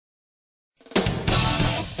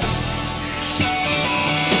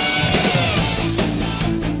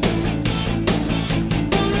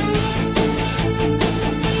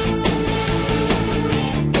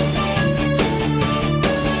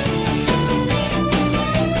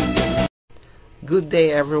Good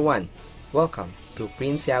day everyone! Welcome to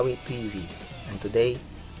Prince YahweTV, and today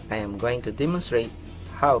I am going to demonstrate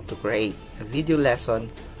how to create a video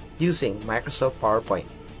lesson using Microsoft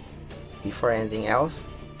PowerPoint. Before anything else,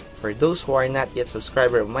 for those who are not yet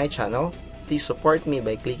subscribers of my channel, please support me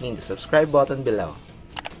by clicking the subscribe button below.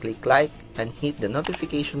 Click like and hit the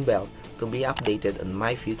notification bell to be updated on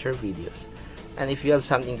my future videos. And if you have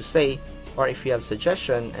something to say, or if you have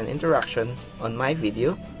suggestions and interactions on my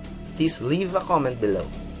video, please leave a comment below.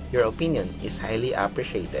 Your opinion is highly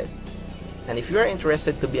appreciated. And if you are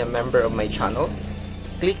interested to be a member of my channel,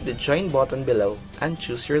 click the join button below and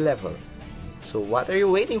choose your level. So what are you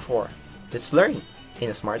waiting for? Let's learn in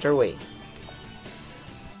a smarter way.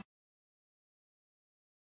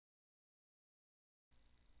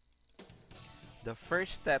 The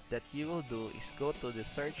first step that you will do is go to the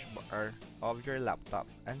search bar of your laptop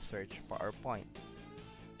and search PowerPoint.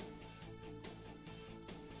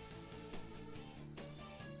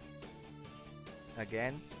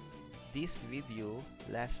 Again, this video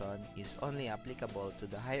lesson is only applicable to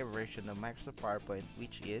the higher version of Microsoft PowerPoint,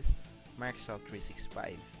 which is Microsoft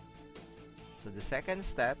 365. So the second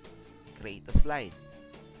step, create a slide.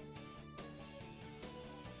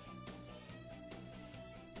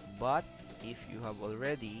 But if you have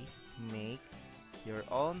already made your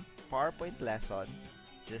own PowerPoint lesson,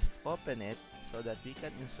 just open it so that we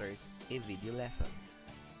can insert a video lesson.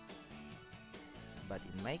 But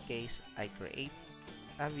in my case, I create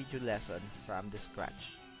a video lesson from the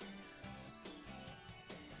scratch.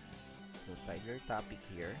 So type your topic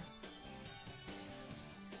here.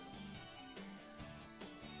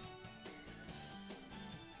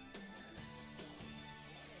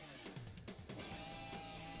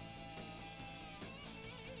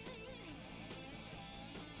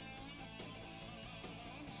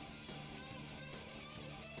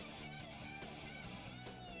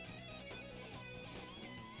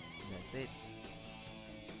 That's it.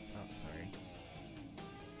 Oh, sorry.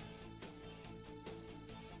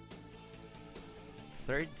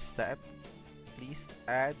 Third step, please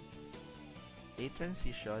add a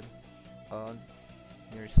transition on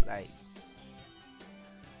your slide.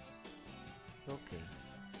 Okay.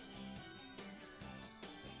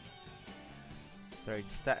 Third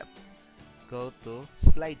step, go to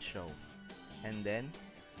slideshow and then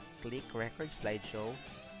click record slideshow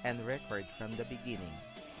and record from the beginning.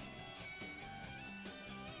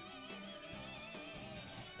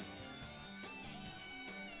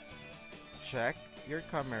 Check your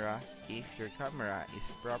camera if your camera is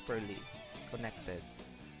properly connected.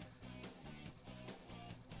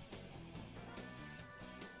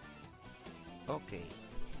 Okay,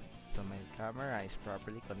 so my camera is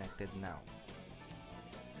properly connected now.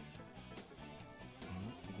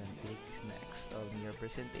 Then click next on your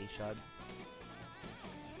presentation.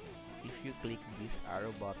 If you click this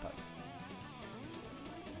arrow button.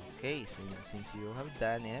 Okay, so since you have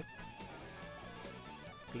done it,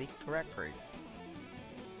 click record.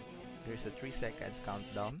 There's a 3 seconds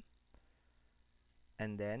countdown,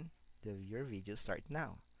 and then your video start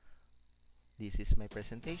now. This is my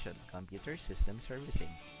presentation, Computer System Servicing.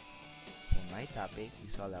 So my topic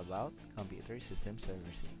is all about Computer System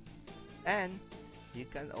Servicing. And you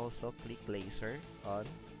can also click laser on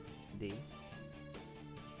the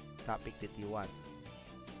topic that you want.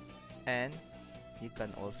 And you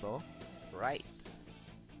can also write.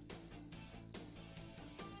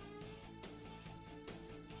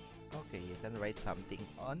 Okay, you can write something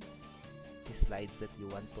on the slides that you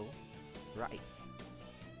want to write.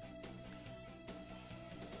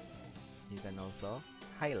 You can also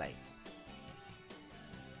highlight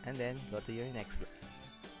and then go to your next slide.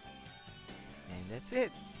 And that's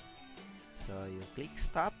it. So you click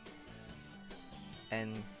stop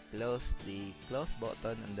and close the close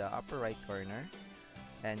button in the upper right corner,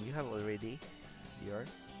 and you have already your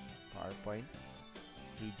PowerPoint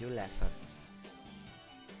video lesson.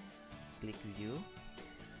 Click view.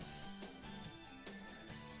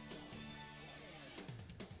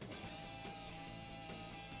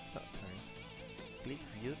 Click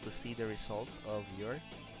view to see the result of your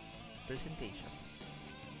presentation.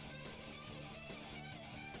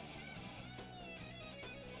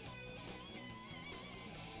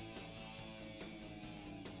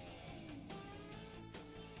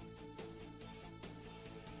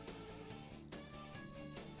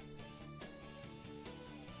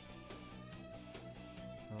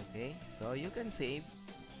 Okay, so you can save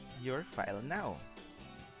your file now.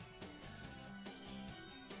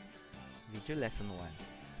 Video lesson 1.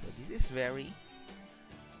 So this is very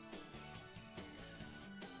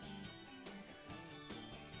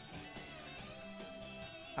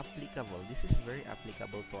applicable. This is very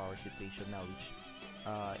applicable to our situation now, which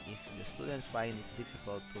if the students find it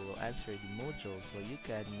difficult to answer the module, so you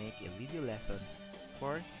can make a video lesson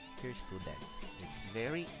for your students. It's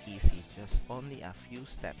very easy, just only a few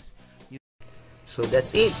steps. So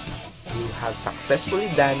that's it. You have successfully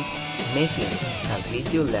done making a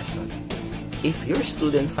video lesson. If your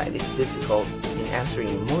student finds it difficult in answering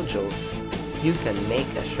a module, you can make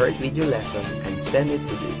a short video lesson and send it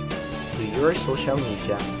to your social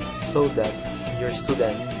media so that your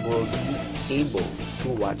student will be able to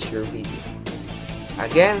watch your video.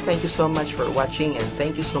 Again, thank you so much for watching, and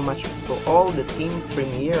thank you so much to all the team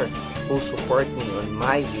Premiere who support me on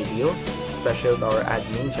my video, especially to our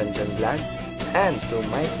admin Janjan Vlog, and to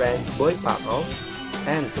my friend Boy Pacos,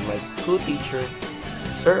 and to my co-teacher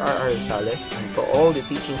Sir R.R. Rosales, and to all the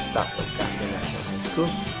teaching staff of Castle National High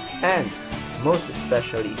School, and most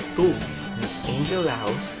especially to Miss Angel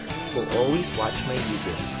Laos, who always watch my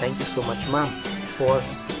video. Thank you so much, ma'am, for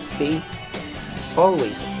stay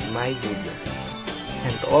always in my video.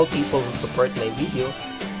 And to all people who support my video,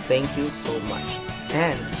 thank you so much.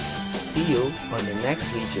 And see you on the next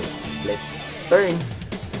video. Let's learn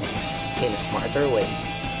in a smarter way.